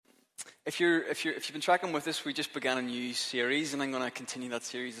If you've been tracking with us, we just began a new series, and I'm going to continue that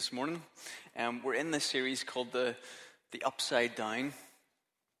series this morning. We're in this series called the Upside Down,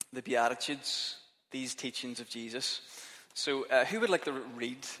 the Beatitudes, these teachings of Jesus. So, who would like to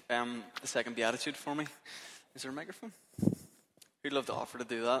read the second Beatitude for me? Is there a microphone? Who'd love to offer to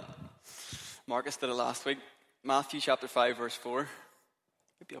do that? Marcus did it last week. Matthew chapter 5, verse 4.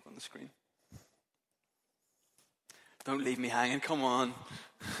 It'll be up on the screen. Don't leave me hanging. Come on.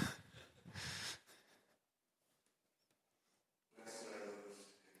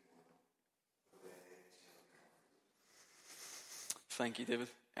 Thank you, David.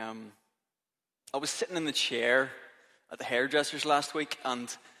 I was sitting in the chair at the hairdresser's last week,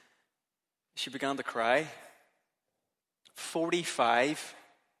 and she began to cry. 45.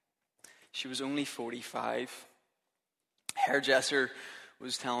 She was only 45. Hairdresser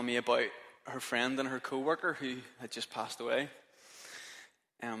was telling me about her friend and her co-worker who had just passed away.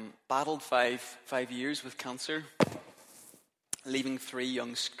 Battled five years with cancer, leaving 3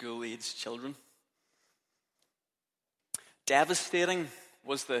 young school-aged children. Devastating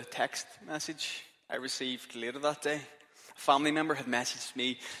was the text message I received later that day. A family member had messaged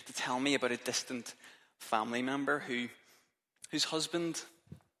me to tell me about a distant family member whose husband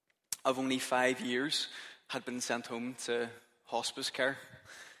of only 5 years had been sent home to hospice care.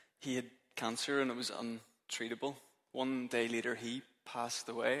 He had cancer and it was untreatable. 1 day later he passed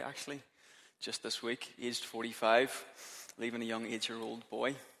away, actually, just this week, aged 45, leaving a young 8-year-old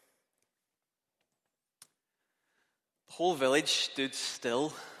boy. The whole village stood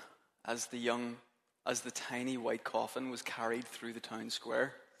still as the tiny white coffin was carried through the town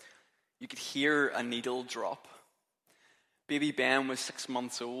square. You could hear a needle drop. Baby Ben was 6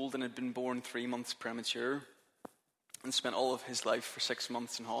 months old and had been born 3 months premature and spent all of his life for 6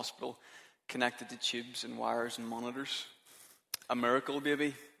 months in hospital, connected to tubes and wires and monitors. A miracle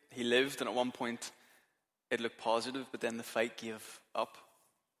baby. He lived, and at one point it looked positive, but then the fight gave up.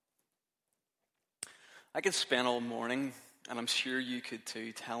 I could spend all morning, and I'm sure you could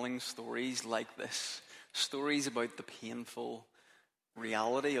too, telling stories like this. Stories about the painful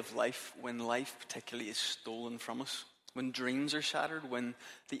reality of life, when life particularly is stolen from us, when dreams are shattered, when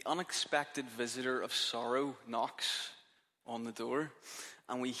the unexpected visitor of sorrow knocks on the door,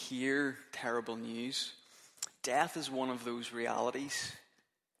 and we hear terrible news. Death is one of those realities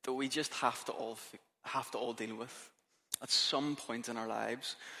that we just have to all deal with at some point in our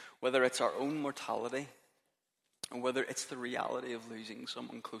lives, whether it's our own mortality, and whether it's the reality of losing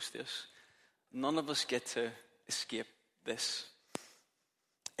someone close to us. None of us get to escape this.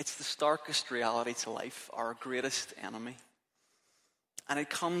 It's the starkest reality to life, our greatest enemy. And it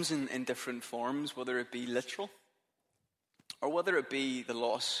comes in different forms, whether it be literal, or whether it be the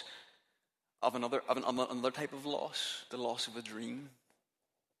loss of another type of loss, the loss of a dream,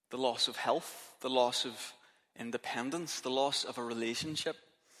 the loss of health, the loss of independence, the loss of a relationship,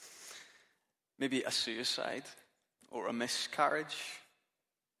 maybe a suicide, or a miscarriage,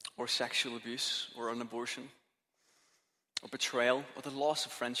 or sexual abuse, or an abortion, or betrayal, or the loss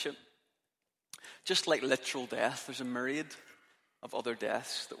of friendship. Just like literal death, there's a myriad of other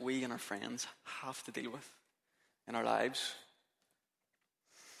deaths that we and our friends have to deal with in our lives.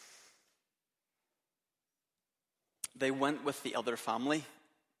 They went with the other family.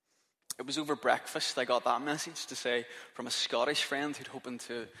 It was over breakfast I got that message to say from a Scottish friend who'd hoping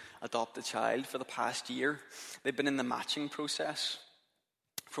to adopt a child for the past year. They'd been in the matching process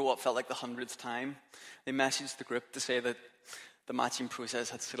for what felt like the 100th time. They messaged the group to say that the matching process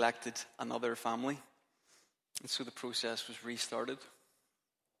had selected another family, and so the process was restarted.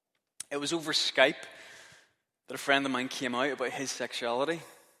 It was over Skype that a friend of mine came out about his sexuality,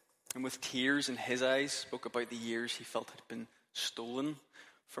 and with tears in his eyes spoke about the years he felt had been stolen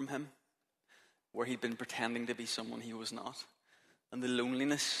from him, where he'd been pretending to be someone he was not, and the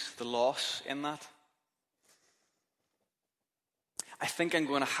loneliness, the loss in that. I think I'm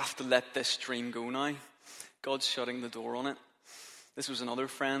going to have to let this dream go now. God's shutting the door on it. This was another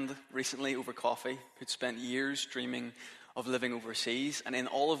friend recently over coffee who'd spent years dreaming of living overseas, and in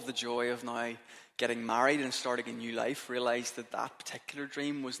all of the joy of now getting married and starting a new life, realized that that particular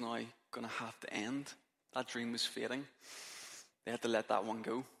dream was now going to have to end. That dream was fading. They had to let that one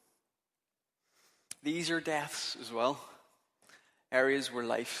go. These are deaths as well. Areas where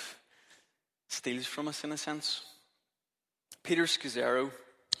life steals from us in a sense. Peter Scazzero,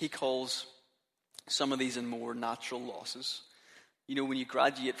 he calls some of these in more natural losses. You know, when you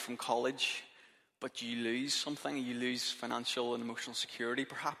graduate from college, but you lose something, you lose financial and emotional security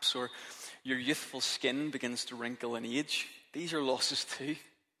perhaps, or your youthful skin begins to wrinkle in age. These are losses too.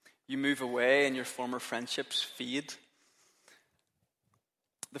 You move away and your former friendships fade.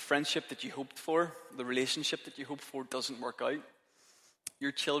 The friendship that you hoped for, the relationship that you hoped for doesn't work out.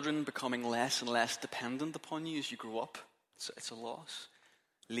 Your children becoming less and less dependent upon you as you grow up. It's a loss.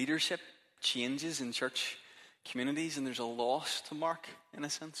 Leadership changes in church communities, and there's a loss to mark, in a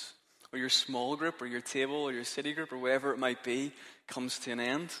sense. Or your small group, or your table, or your city group, or wherever it might be, comes to an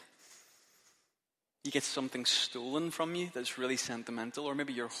end. You get something stolen from you that's really sentimental, or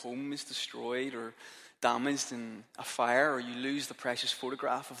maybe your home is destroyed or damaged in a fire, or you lose the precious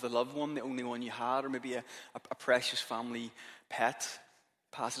photograph of the loved one, the only one you had, or maybe a precious family pet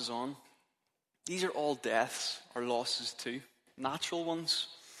passes on. These are all deaths or losses too. Natural ones.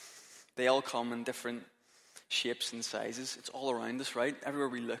 They all come in different shapes and sizes. It's all around us, right? Everywhere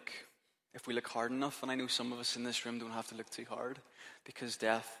we look, if we look hard enough, and I know some of us in this room don't have to look too hard, because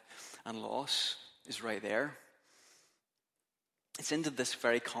death and loss is right there. It's into this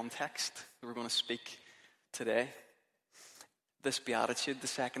very context that we're going to speak today. This beatitude, the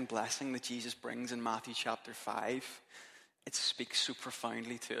second blessing that Jesus brings in Matthew chapter 5, it speaks so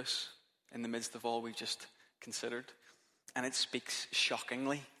profoundly to us in the midst of all we've just considered. And it speaks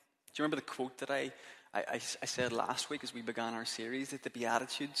shockingly. Do you remember the quote that I said last week as we began our series, that the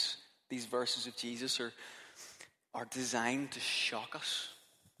Beatitudes, these verses of Jesus, are designed to shock us?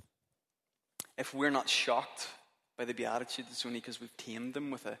 If we're not shocked by the Beatitudes, it's only because we've tamed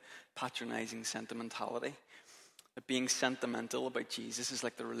them with a patronizing sentimentality. That being sentimental about Jesus is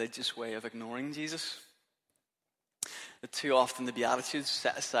like the religious way of ignoring Jesus. That too often the Beatitudes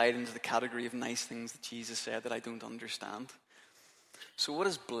set aside into the category of nice things that Jesus said that I don't understand. So what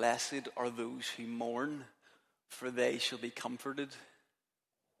is blessed are those who mourn, for they shall be comforted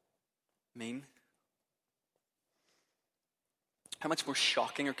mean? How much more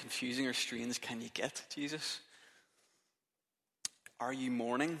shocking or confusing or strange can you get, Jesus? Are you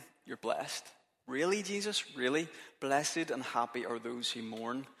mourning? You're blessed. Really, Jesus? Really? Blessed and happy are those who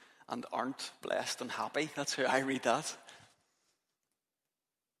mourn and aren't blessed and happy. That's how I read that.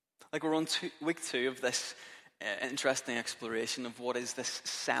 Like we're on week 2 of this interesting exploration of what is this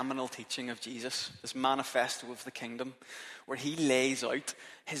seminal teaching of Jesus, this manifesto of the kingdom, where he lays out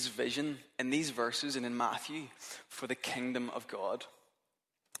his vision in these verses and in Matthew for the kingdom of God.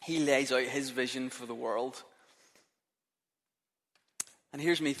 He lays out his vision for the world. And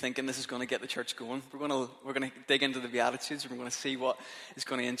here's me thinking this is going to get the church going. We're going to dig into the Beatitudes. We're going to see what is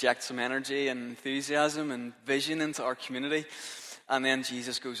going to inject some energy and enthusiasm and vision into our community. And then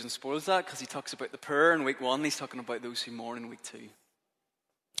Jesus goes and spoils that because he talks about the poor in week 1. He's talking about those who mourn in week 2.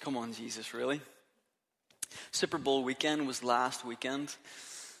 Come on, Jesus, really? Super Bowl weekend was last weekend.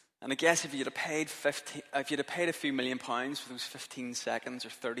 And I guess if you'd have paid a few £1 million for those 15 seconds or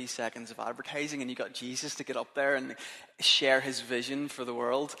 30 seconds of advertising, and you got Jesus to get up there and share his vision for the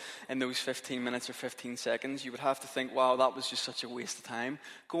world in those 15 minutes or 15 seconds, you would have to think, wow, that was just such a waste of time.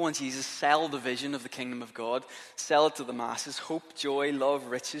 Go on, Jesus, sell the vision of the kingdom of God. Sell it to the masses. Hope, joy, love,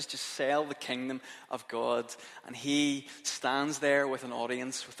 riches. Just sell the kingdom of God. And he stands there with an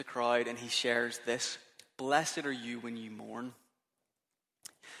audience, with the crowd, and he shares this. Blessed are you when you mourn.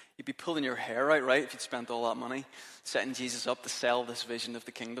 You'd be pulling your hair out, right, if you'd spent all that money setting Jesus up to sell this vision of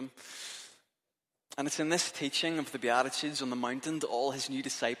the kingdom. And it's in this teaching of the Beatitudes on the mountain to all his new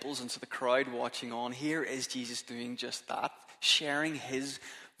disciples and to the crowd watching on. Here is Jesus doing just that, sharing his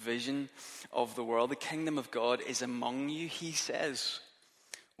vision of the world. The kingdom of God is among you, he says,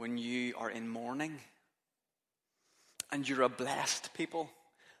 when you are in mourning. And you're a blessed people,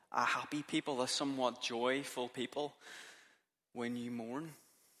 a happy people, a somewhat joyful people when you mourn.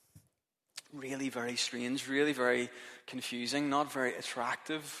 Really very strange, really very confusing, not very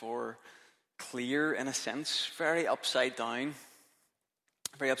attractive or clear in a sense, very upside down.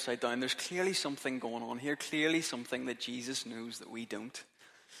 Very upside down. There's clearly something going on here, clearly something that Jesus knows that we don't.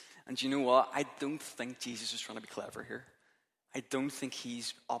 And you know what? I don't think Jesus is trying to be clever here. I don't think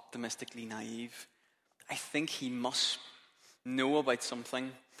he's optimistically naive. I think he must know about something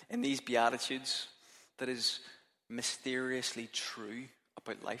in these Beatitudes that is mysteriously true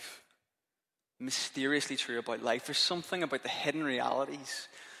about life. Mysteriously true about life. There's something about the hidden realities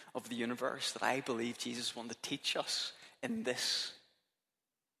of the universe that I believe Jesus wanted to teach us in this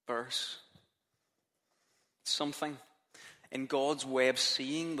verse. Something in God's way of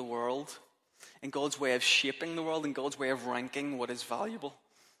seeing the world, in God's way of shaping the world, in God's way of ranking what is valuable.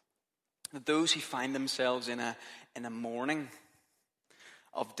 That those who find themselves in a mourning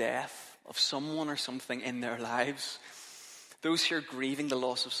of death, of someone or something in their lives, those who are grieving the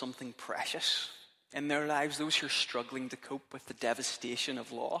loss of something precious in their lives, those who are struggling to cope with the devastation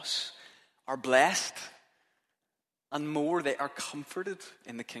of loss, are blessed. And more, they are comforted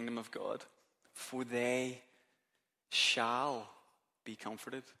in the kingdom of God, for they shall be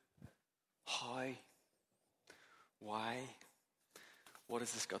comforted. How? Why? What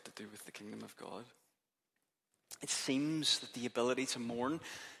has this got to do with the kingdom of God? It seems that the ability to mourn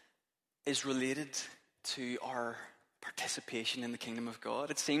is related to our participation in the kingdom of God.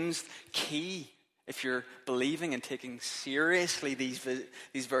 It seems key if you're believing and taking seriously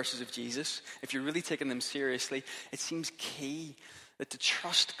these verses of Jesus. If you're really taking them seriously, it seems key that to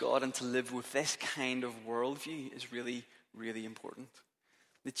trust God and to live with this kind of worldview is really, really important.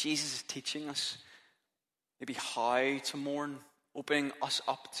 That Jesus is teaching us maybe how to mourn, opening us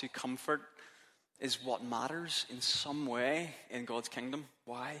up to comfort is what matters in some way in God's kingdom.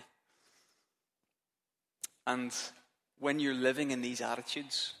 Why? And when you're living in these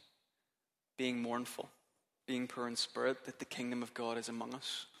attitudes, being mournful, being poor in spirit, that the kingdom of God is among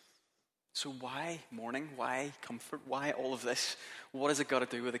us. So why mourning? Why comfort? Why all of this? What has it got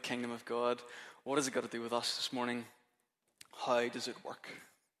to do with the kingdom of God? What has it got to do with us this morning? How does it work?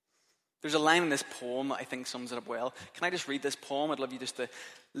 There's a line in this poem that I think sums it up well. Can I just read this poem? I'd love you just to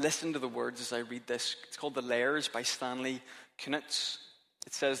listen to the words as I read this. It's called The Layers by Stanley Kunitz.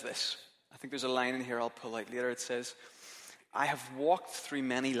 It says this. I think there's a line in here I'll pull out later. It says, I have walked through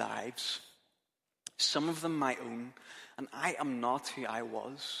many lives, some of them my own, and I am not who I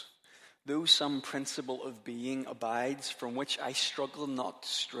was. Though some principle of being abides from which I struggle not to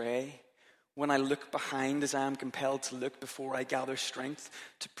stray, when I look behind as I am compelled to look before I gather strength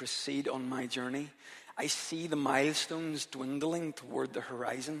to proceed on my journey, I see the milestones dwindling toward the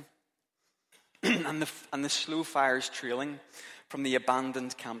horizon and the slow fires trailing from the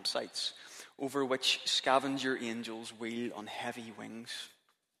abandoned campsites over which scavenger angels wheel on heavy wings.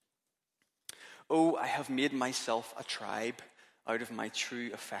 Oh, I have made myself a tribe out of my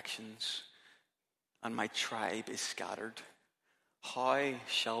true affections, and my tribe is scattered. How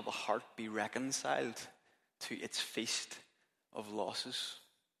shall the heart be reconciled to its feast of losses?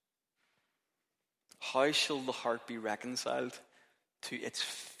 How shall the heart be reconciled to its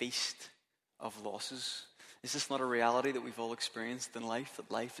feast of losses? Is this not a reality that we've all experienced in life? That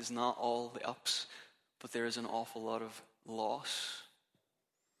life is not all the ups, but there is an awful lot of loss.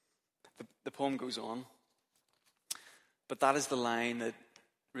 The poem goes on, but that is the line that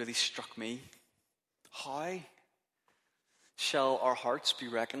really struck me. How shall our hearts be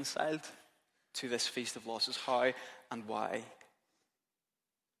reconciled to this feast of losses? How and why?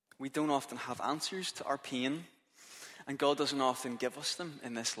 We don't often have answers to our pain, and God doesn't often give us them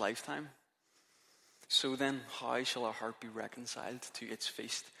in this lifetime. So then, how shall our heart be reconciled to its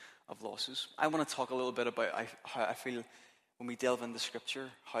feast of losses? I want to talk a little bit about how I feel when we delve into Scripture,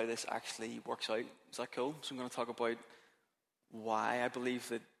 how this actually works out. Is that cool? So I'm going to talk about why I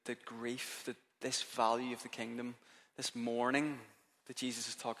believe that grief, that this value of the kingdom, this mourning that Jesus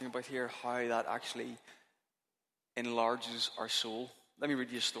is talking about here, how that actually enlarges our soul. Let me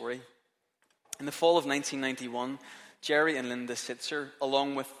read you a story. In the fall of 1991, Jerry and Linda Sitzer,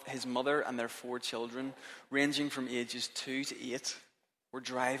 along with his mother and their 4 children, ranging from ages 2 to 8, were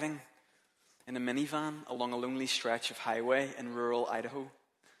driving in a minivan along a lonely stretch of highway in rural Idaho.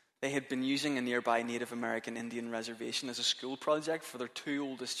 They had been using a nearby Native American Indian reservation as a school project for their 2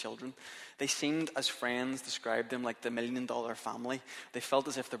 oldest children. They seemed, as friends described them, like the $1 million family. They felt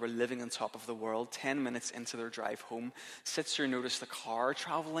as if they were living on top of the world. 10 minutes into their drive home, Sitzer noticed a car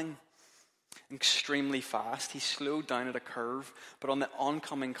traveling extremely fast. He slowed down at a curve, but on the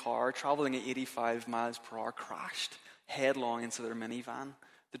oncoming car, traveling at 85 miles per hour, crashed headlong into their minivan.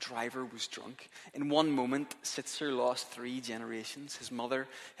 The driver was drunk. In one moment, Sitzer lost 3 generations, his mother,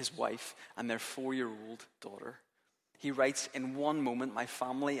 his wife, and their 4-year-old daughter. He writes, in one moment, my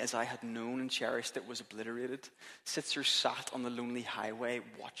family, as I had known and cherished it, was obliterated. Sitzer sat on the lonely highway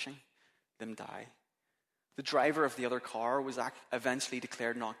watching them die. The driver of the other car was eventually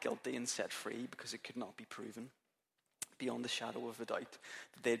declared not guilty and set free because it could not be proven beyond the shadow of a doubt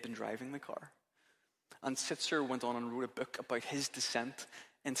that they had been driving the car. And Sitzer went on and wrote a book about his descent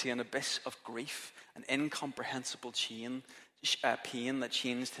into an abyss of grief, an incomprehensible pain that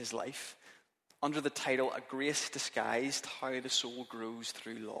changed his life. Under the title, A Grace Disguised, How the Soul Grows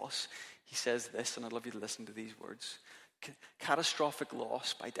Through Loss, he says this, and I'd love you to listen to these words. Catastrophic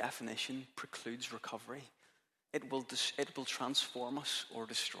loss, by definition, precludes recovery. It will transform us or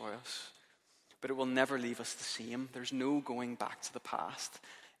destroy us, but it will never leave us the same. There's no going back to the past.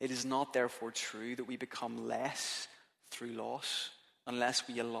 It is not therefore true that we become less through loss, unless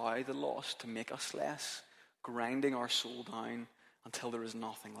we allow the loss to make us less, grinding our soul down until there is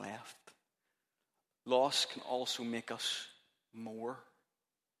nothing left. Loss can also make us more.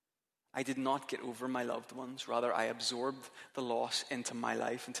 I did not get over my loved ones. Rather, I absorbed the loss into my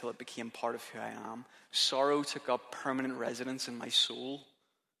life until it became part of who I am. Sorrow took up permanent residence in my soul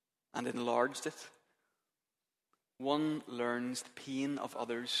and enlarged it. One learns the pain of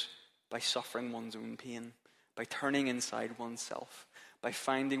others by suffering one's own pain, by turning inside oneself, by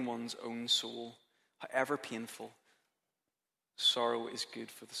finding one's own soul. However painful, sorrow is good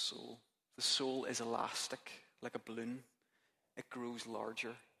for the soul. The soul is elastic, like a balloon. It grows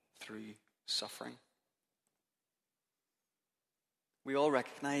larger through suffering. We all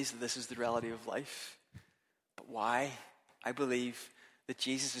recognize that this is the reality of life. But why? I believe that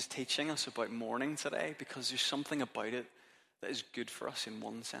Jesus is teaching us about mourning today because there's something about it that is good for us in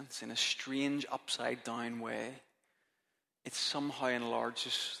one sense. In a strange, upside-down way, it somehow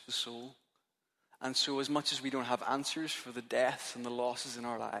enlarges the soul. And so as much as we don't have answers for the deaths and the losses in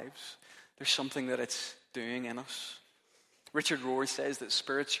our lives, there's something that it's doing in us. Richard Rohr says that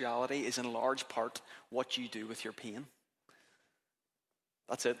spirituality is in large part what you do with your pain.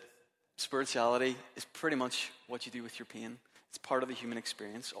 That's it. Spirituality is pretty much what you do with your pain. It's part of the human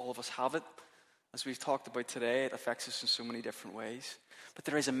experience. All of us have it. As we've talked about today, it affects us in so many different ways. But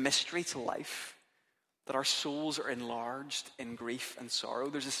there is a mystery to life, that our souls are enlarged in grief and sorrow.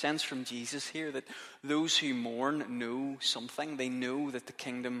 There's a sense from Jesus here that those who mourn know something. They know that the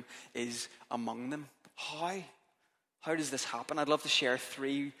kingdom is among them. How? How does this happen? I'd love to share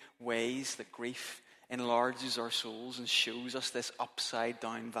 3 ways that grief enlarges our souls and shows us this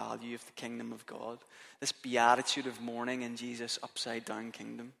upside-down value of the kingdom of God, this beatitude of mourning in Jesus' upside-down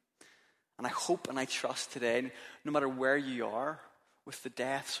kingdom. And I hope and I trust today, no matter where you are with the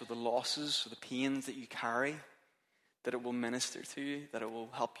deaths or the losses or the pains that you carry, that it will minister to you, that it will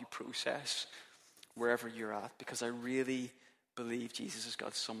help you process wherever you're at, because I really believe Jesus has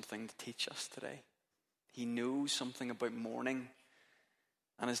got something to teach us today. He knows something about mourning,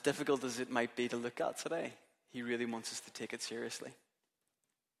 and as difficult as it might be to look at today, he really wants us to take it seriously.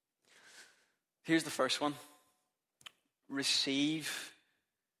 Here's the first one. Receive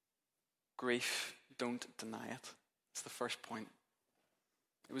grief, don't deny it. It's the first point.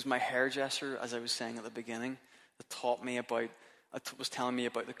 It was my hairdresser, as I was saying at the beginning, that was telling me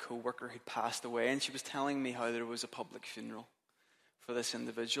about the co-worker who'd passed away, and she was telling me how there was a public funeral for this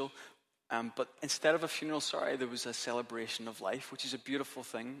individual. But instead of a funeral, there was a celebration of life, which is a beautiful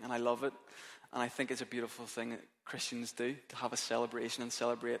thing, and I love it. And I think it's a beautiful thing that Christians do, to have a celebration and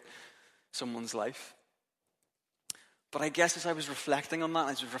celebrate someone's life. But I guess as I was reflecting on that,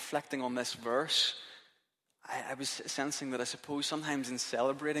 as I was reflecting on this verse, I was sensing that I suppose sometimes in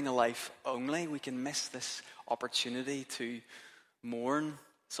celebrating a life only, we can miss this opportunity to mourn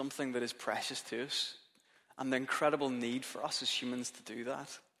something that is precious to us, and the incredible need for us as humans to do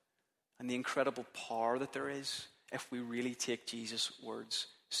that, and the incredible power that there is if we really take Jesus' words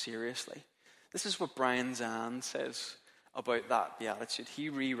seriously. This is what Brian Zahnd says about that beatitude. He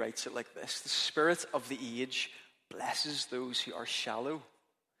rewrites it like this: the spirit of the age blesses those who are shallow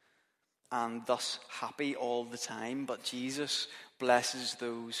and thus happy all the time, but Jesus blesses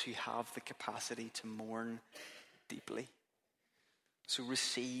those who have the capacity to mourn deeply. So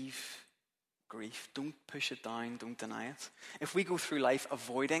receive grief. Don't push it down. Don't deny it. If we go through life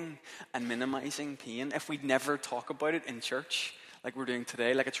avoiding and minimizing pain, if we never talk about it in church, like we're doing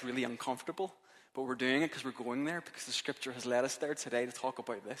today, like it's really uncomfortable, but we're doing it because we're going there, because the scripture has led us there today to talk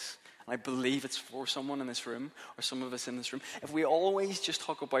about this. And I believe it's for someone in this room, or some of us in this room. If we always just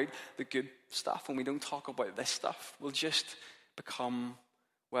talk about the good stuff and we don't talk about this stuff, we'll just become,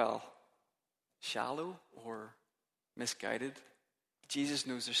 shallow or misguided. Jesus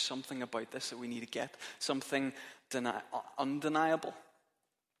knows there's something about this that we need to get, something undeniable.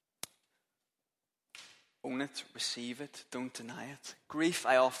 Own it, receive it, don't deny it. Grief,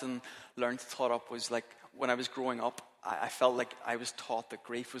 I often taught up, was like, when I was growing up, I felt like I was taught that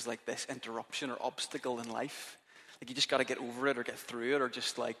grief was like this interruption or obstacle in life. Like you just got to get over it or get through it, or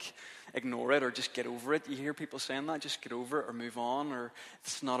just like ignore it or just get over it. You hear people saying that, just get over it or move on, or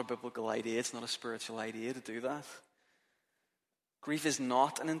it's not a biblical idea, it's not a spiritual idea to do that. Grief is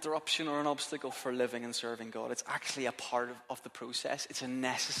not an interruption or an obstacle for living and serving God. It's actually a part of the process. It's a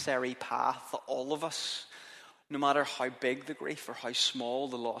necessary path that all of us, no matter how big the grief or how small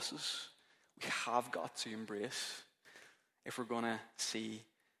the losses, we have got to embrace if we're going to see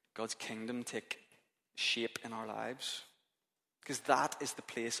God's kingdom take shape in our lives. Because that is the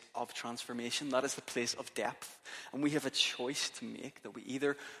place of transformation. That is the place of depth. And we have a choice to make, that we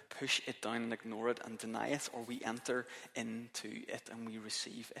either push it down and ignore it and deny it, or we enter into it and we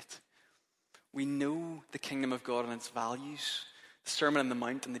receive it. We know the kingdom of God and its values. The Sermon on the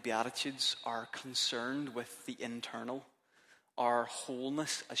Mount and the Beatitudes are concerned with the internal, our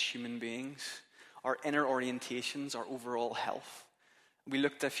wholeness as human beings, our inner orientations, our overall health. We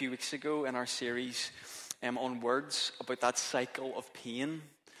looked a few weeks ago in our series on words about that cycle of pain,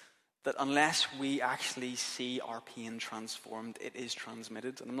 that unless we actually see our pain transformed, it is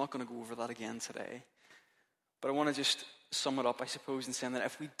transmitted. And I'm not going to go over that again today. But I want to just sum it up, I suppose, in saying that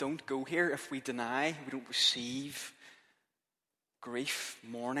if we don't go here, if we deny, we don't receive grief,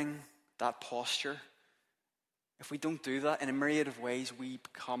 mourning, that posture, if we don't do that, in a myriad of ways, we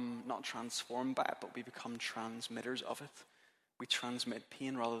become not transformed by it, but we become transmitters of it. We transmit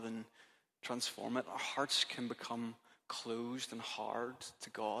pain rather than transform it. Our hearts can become closed and hard to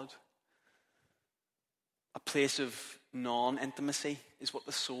God. A place of non-intimacy is what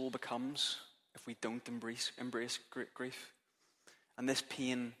the soul becomes if we don't embrace grief. And this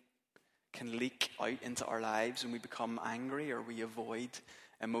pain can leak out into our lives and we become angry or we avoid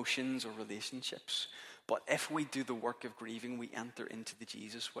emotions or relationships. But if we do the work of grieving, we enter into the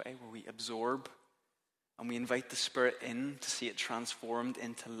Jesus way, where we absorb and we invite the Spirit in to see it transformed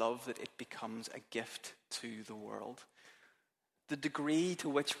into love, that it becomes a gift to the world. The degree to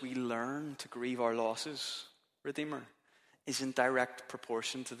which we learn to grieve our losses, Redeemer, is in direct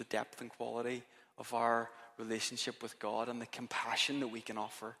proportion to the depth and quality of our relationship with God and the compassion that we can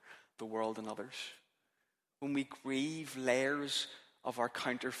offer the world and others. When we grieve, layers of our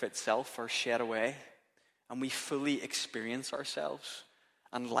counterfeit self are shed away, and we fully experience ourselves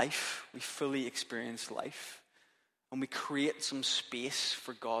and life. We fully experience life. And we create some space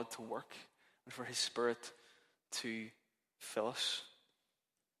for God to work and for His Spirit to fill us.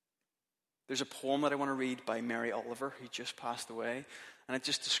 There's a poem that I want to read by Mary Oliver, who just passed away. And it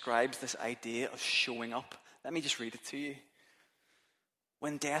just describes this idea of showing up. Let me just read it to you.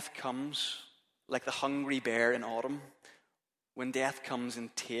 When death comes, like the hungry bear in autumn, when death comes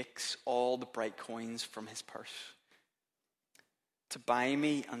and takes all the bright coins from his purse, to buy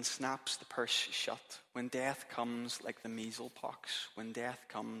me and snaps the purse shut, when death comes like the measles pox, when death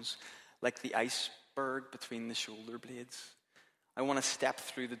comes like the iceberg between the shoulder blades, I want to step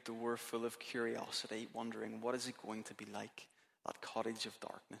through the door full of curiosity, wondering what is it going to be like, that cottage of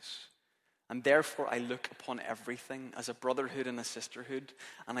darkness. And therefore I look upon everything as a brotherhood and a sisterhood,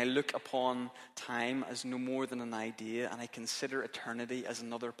 and I look upon time as no more than an idea, and I consider eternity as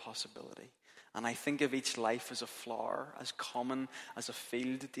another possibility. And I think of each life as a flower, as common as a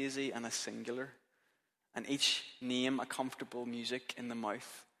field daisy and a singular, and each name a comfortable music in the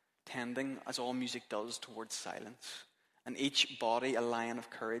mouth, tending, as all music does, towards silence, and each body a lion of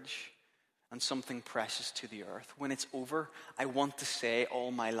courage, and something precious to the earth. When it's over, I want to say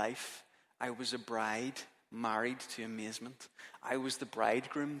all my life, I was a bride married to amazement. I was the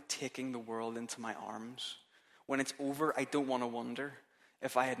bridegroom taking the world into my arms. When it's over, I don't want to wonder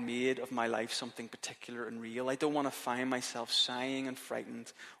if I had made of my life something particular and real. I don't want to find myself sighing and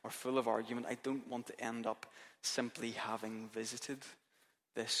frightened or full of argument. I don't want to end up simply having visited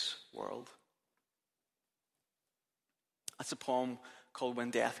this world. That's a poem called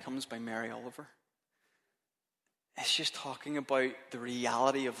When Death Comes by Mary Oliver. It's just talking about the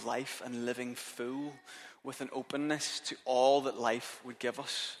reality of life and living full with an openness to all that life would give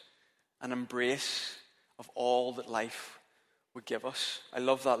us, an embrace of all that life would give us. I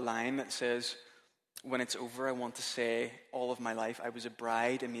love that line that says, when it's over, I want to say all of my life, I was a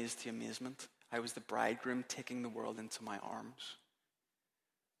bride amazed to amazement. I was the bridegroom taking the world into my arms.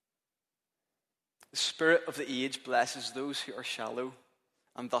 The spirit of the age blesses those who are shallow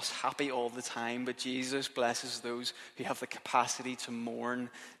and thus happy all the time, but Jesus blesses those who have the capacity to mourn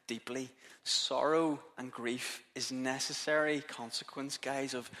deeply. Sorrow and grief is necessary consequence,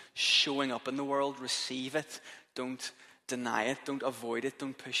 guys, of showing up in the world. Receive it. Don't deny it. Don't avoid it.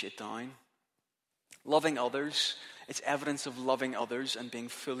 Don't push it down. Loving others, it's evidence of loving others and being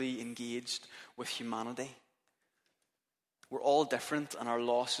fully engaged with humanity. We're all different and our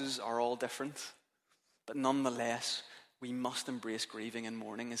losses are all different, but nonetheless, we must embrace grieving and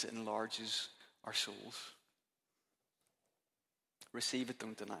mourning as it enlarges our souls. Receive it,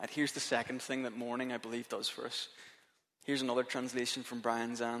 don't deny it. Here's the second thing that mourning, I believe, does for us. Here's another translation from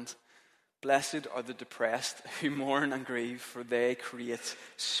Brian Zand. Blessed are the depressed who mourn and grieve, for they create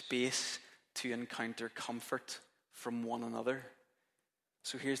space to encounter comfort from one another.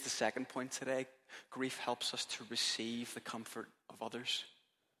 So here's the second point today. Grief helps us to receive the comfort of others.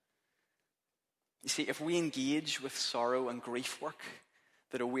 You see, if we engage with sorrow and grief work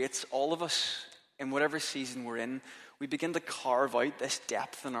that awaits all of us in whatever season we're in, we begin to carve out this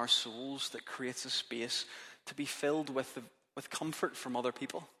depth in our souls that creates a space to be filled with comfort from other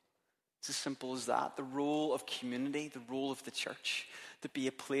people. It's as simple as that. The role of community, the role of the church, to be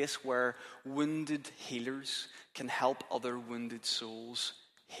a place where wounded healers can help other wounded souls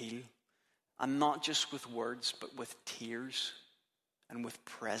heal. And not just with words, but with tears and with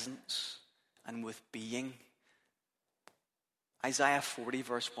presence and with being. Isaiah 40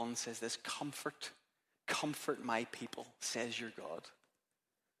 verse 1 says this, comfort my people, says your God.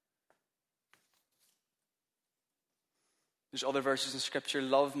 There's other verses in Scripture.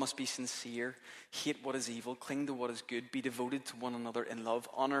 Love must be sincere. Hate what is evil. Cling to what is good. Be devoted to one another in love.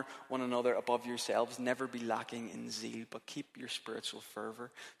 Honor one another above yourselves. Never be lacking in zeal, but keep your spiritual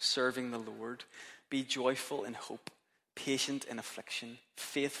fervor, serving the Lord. Be joyful in hope, patient in affliction,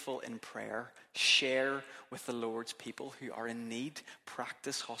 faithful in prayer. Share with the Lord's people who are in need.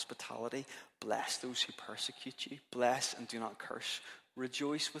 Practice hospitality. Bless those who persecute you. Bless and do not curse.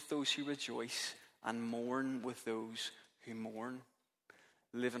 Rejoice with those who rejoice, and mourn with those who mourn.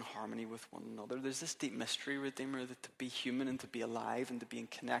 Live in harmony with one another. There's this deep mystery, Redeemer, that to be human and to be alive and to be in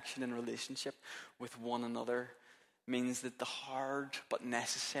connection and relationship with one another means that the hard but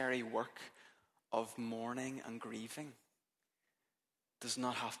necessary work of mourning and grieving does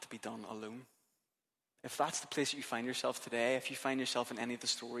not have to be done alone. If that's the place that you find yourself today, if you find yourself in any of the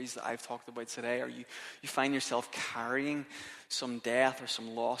stories that I've talked about today, or you find yourself carrying some death or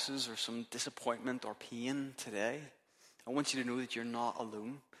some losses or some disappointment or pain today, I want you to know that you're not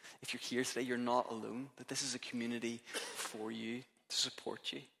alone. If you're here today, you're not alone, that this is a community for you, to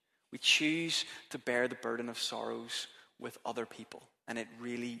support you. We choose to bear the burden of sorrows with other people, and it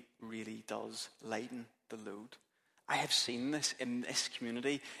really, really does lighten the load. I have seen this in this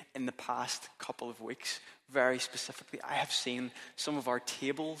community in the past couple of weeks, very specifically. I have seen some of our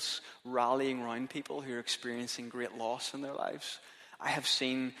tables rallying around people who are experiencing great loss in their lives. I have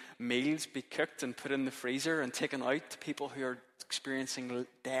seen meals be cooked and put in the freezer and taken out to people who are experiencing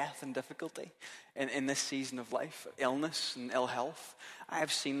death and difficulty in this season of life, illness and ill health. I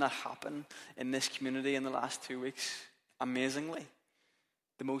have seen that happen in this community in the last 2 weeks, amazingly.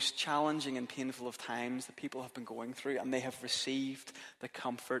 The most challenging and painful of times that people have been going through, and they have received the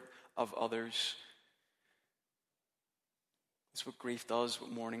comfort of others. It's what grief does,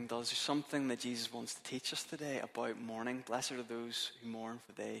 what mourning does. There's something that Jesus wants to teach us today about mourning. Blessed are those who mourn,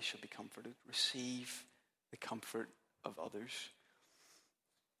 for they shall be comforted. Receive the comfort of others.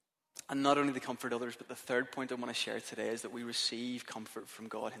 And not only the comfort of others, but the third point I want to share today is that we receive comfort from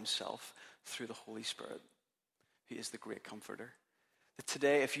God himself through the Holy Spirit, who is the great comforter. That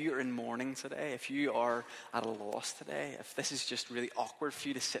today, if you are in mourning today, if you are at a loss today, if this is just really awkward for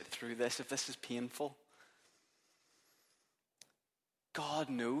you to sit through this, if this is painful, God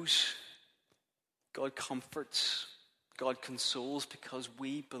knows, God comforts, God consoles, because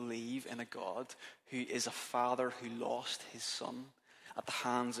we believe in a God who is a father who lost his son at the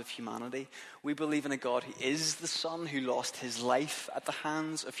hands of humanity. We believe in a God who is the son who lost his life at the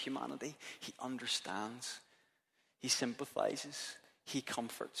hands of humanity. He understands, he sympathizes, he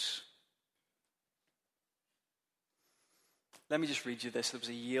comforts. Let me just read you this. There was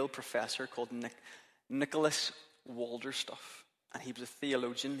a Yale professor called Nicholas Walderstuff, and he was a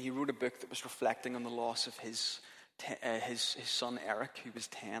theologian. He wrote a book that was reflecting on the loss of his son Eric, who was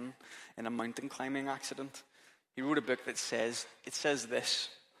 10, in a mountain climbing accident. He wrote a book that says this: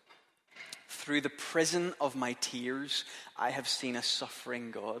 "Through the prison of my tears, I have seen a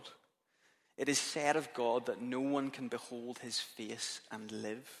suffering God. It is said of God that no one can behold his face and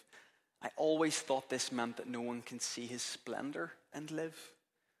live. I always thought this meant that no one can see his splendor and live.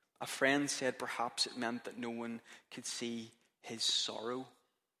 A friend said perhaps it meant that no one could see his sorrow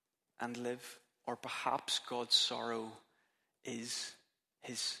and live. Or perhaps God's sorrow is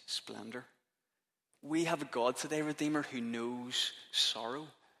his splendor." We have a God today, Redeemer, who knows sorrow.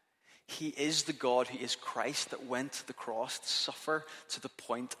 He is the God who is Christ, that went to the cross to suffer to the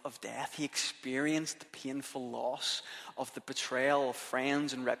point of death. He experienced the painful loss of the betrayal of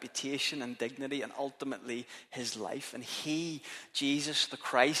friends and reputation and dignity, and ultimately his life. And he, Jesus the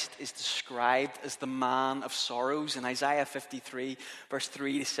Christ, is described as the man of sorrows. In Isaiah 53, verse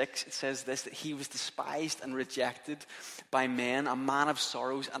 3-6, it says this: that he was despised and rejected by men, a man of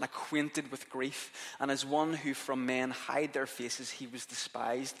sorrows and acquainted with grief. And as one who from men hide their faces, he was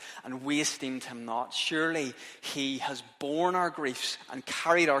despised, and we esteemed him not. Surely he has borne our griefs and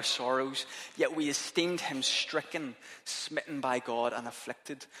carried our sorrows, yet we esteemed him stricken, smitten by God, and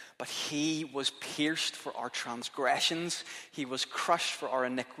afflicted. But he was pierced for our transgressions, he was crushed for our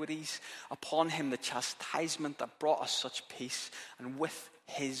iniquities. Upon him the chastisement that brought us such peace, and with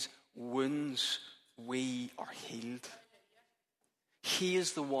his wounds we are healed. He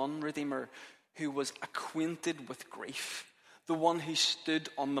is the one, Redeemer, who was acquainted with grief. The one who stood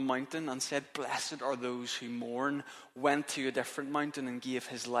on the mountain and said, "Blessed are those who mourn," went to a different mountain and gave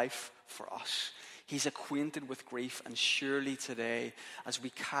his life for us. He's acquainted with grief, and surely today, as we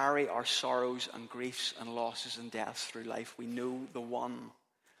carry our sorrows and griefs and losses and deaths through life, we know the one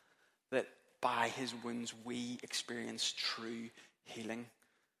that by his wounds we experience true healing.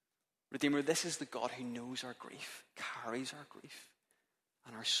 Redeemer, this is the God who knows our grief, carries our grief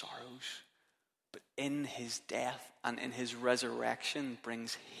and our sorrows, but in his death and in his resurrection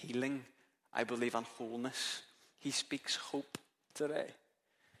brings healing, I believe, and wholeness. He speaks hope today.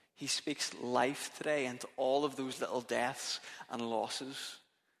 He speaks life today into all of those little deaths and losses,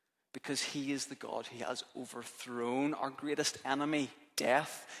 because he is the God who has overthrown our greatest enemy,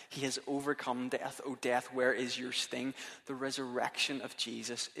 death. He has overcome death. Oh, death, where is your sting? The resurrection of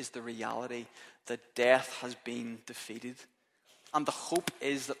Jesus is the reality that death has been defeated. And the hope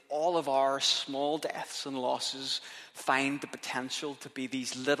is that all of our small deaths and losses find the potential to be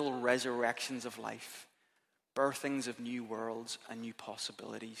these little resurrections of life, birthings of new worlds and new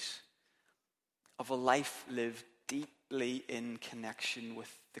possibilities, of a life lived deeply in connection with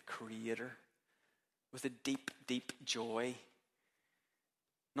the Creator, with a deep, deep joy,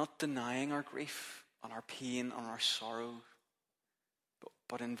 not denying our grief and our pain and our sorrow,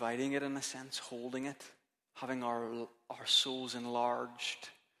 but inviting it in a sense, holding it, having our souls enlarged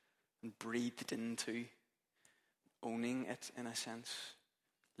and breathed into, owning it in a sense,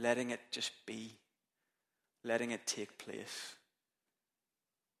 letting it just be, letting it take place.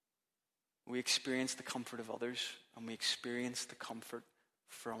 We experience the comfort of others, and we experience the comfort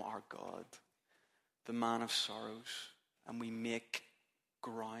from our God, the man of sorrows, and we make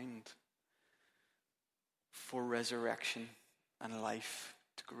ground for resurrection and life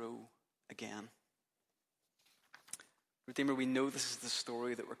to grow again. Redeemer, we know this is the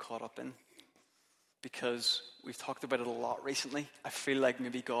story that we're caught up in because we've talked about it a lot recently. I feel like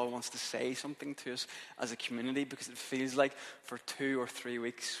maybe God wants to say something to us as a community, because it feels like for 2 or 3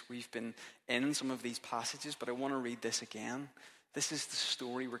 weeks we've been in some of these passages, but I want to read this again. This is the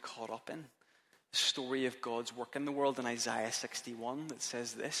story we're caught up in. The story of God's work in the world. In Isaiah 61, it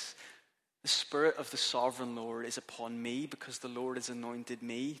says this: "The Spirit of the Sovereign Lord is upon me, because the Lord has anointed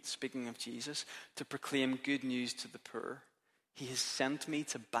me," speaking of Jesus, "to proclaim good news to the poor. He has sent me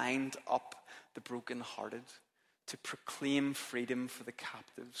to bind up the brokenhearted, to proclaim freedom for the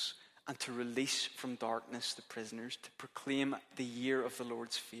captives, and to release from darkness the prisoners, to proclaim the year of the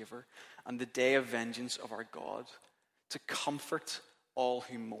Lord's favor and the day of vengeance of our God, to comfort all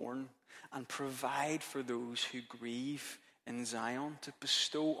who mourn and provide for those who grieve in Zion, to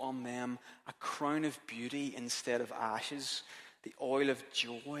bestow on them a crown of beauty instead of ashes, the oil of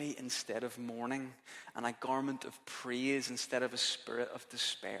joy instead of mourning, and a garment of praise instead of a spirit of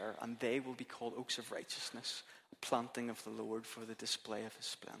despair. And they will be called oaks of righteousness, a planting of the Lord for the display of his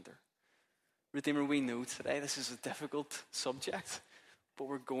splendor." Redeemer, we know today this is a difficult subject, but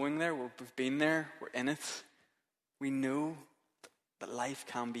we're going there. We've been there. We're in it. We know that life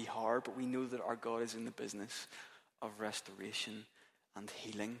can be hard, but we know that our God is in the business of restoration and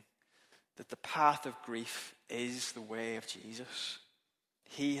healing. That the path of grief is the way of Jesus.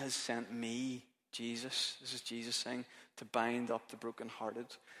 He has sent me, Jesus, this is Jesus saying, to bind up the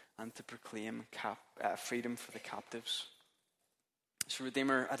brokenhearted and to proclaim freedom for the captives. So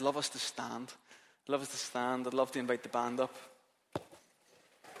Redeemer, I'd love us to stand. I'd love to invite the band up.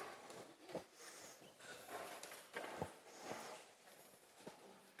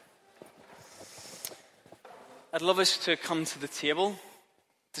 I'd love us to come to the table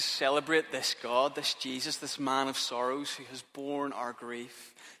to celebrate this God, this Jesus, this man of sorrows who has borne our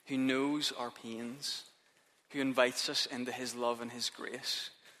grief, who knows our pains, who invites us into his love and his grace.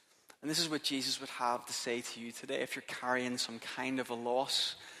 And this is what Jesus would have to say to you today. If you're carrying some kind of a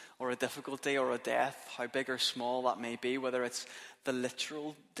loss or a difficulty or a death, how big or small that may be, whether it's the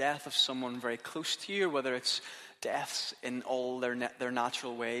literal death of someone very close to you, or whether it's deaths in all their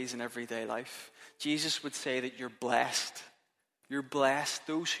natural ways in everyday life, Jesus would say that you're blessed. You're blessed.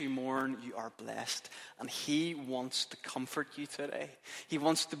 Those who mourn, you are blessed. And he wants to comfort you today. He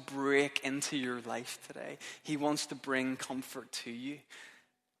wants to break into your life today. He wants to bring comfort to you.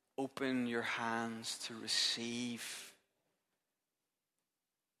 Open your hands to receive.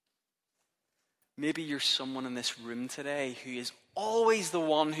 Maybe you're someone in this room today who is always the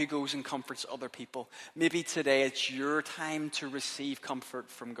one who goes and comforts other people. Maybe today it's your time to receive comfort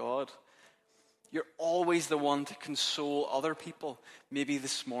from God. You're always the one to console other people. Maybe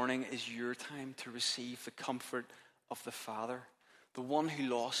this morning is your time to receive the comfort of the Father, the one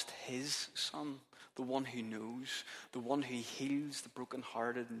who lost his Son, the one who knows, the one who heals the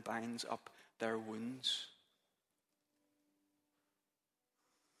brokenhearted and binds up their wounds.